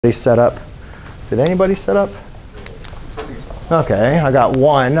Set up? Did anybody set up? Okay, I got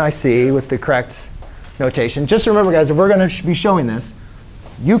 1, I see, with the correct notation. Just remember, guys, if we're going to be showing this,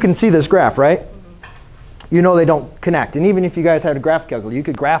 you can see this graph, right? You know they don't connect. And even if you guys had a graph calculator, you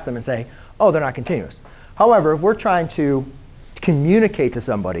could graph them and say, oh, they're not continuous. However, if we're trying to communicate to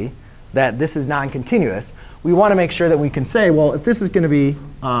somebody that this is non-continuous, we want to make sure that we can say, well, if this is going to be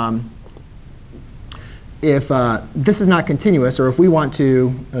if this is not continuous, or if we want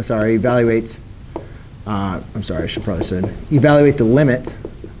to, evaluate, I should probably say, evaluate the limit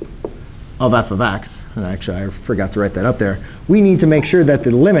of f of x. And actually, I forgot to write that up there. We need to make sure that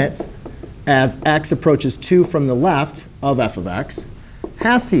the limit as x approaches 2 from the left of f of x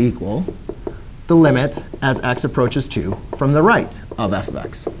has to equal the limit as x approaches 2 from the right of f of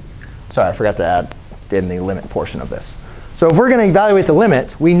x. Sorry, I forgot to add in the limit portion of this. So if we're going to evaluate the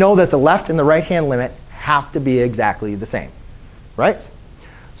limit, we know that the left and the right-hand limit have to be exactly the same, right?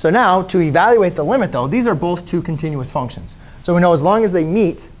 So now, to evaluate the limit, though, these are both 2 continuous functions. So we know as long as they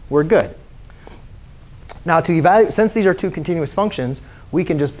meet, we're good. Now, to evaluate, since these are 2 continuous functions, we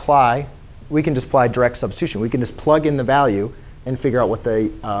can just apply direct substitution. We can just plug in the value and figure out what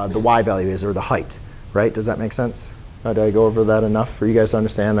the y value is, or the height, right? Does that make sense? Did I go over that enough for you guys to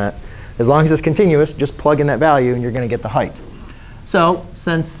understand that? As long as it's continuous, just plug in that value, and you're going to get the height. So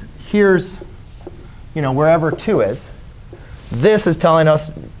since here's wherever 2 is, this is telling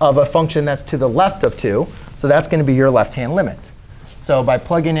us of a function that's to the left of 2. So that's going to be your left-hand limit. So by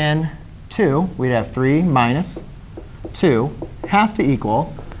plugging in 2, we'd have 3 minus 2 has to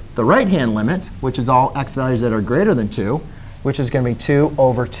equal the right-hand limit, which is all x values that are greater than 2, which is going to be 2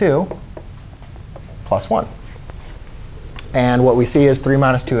 over 2 plus 1. And what we see is 3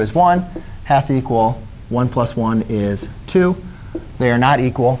 minus 2 is 1, has to equal 1 plus 1 is 2. They are not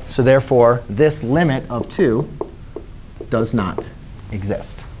equal. So therefore, this limit of 2 does not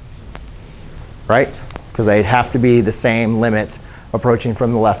exist, right? Because they'd have to be the same limit approaching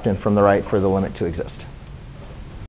from the left and from the right for the limit to exist.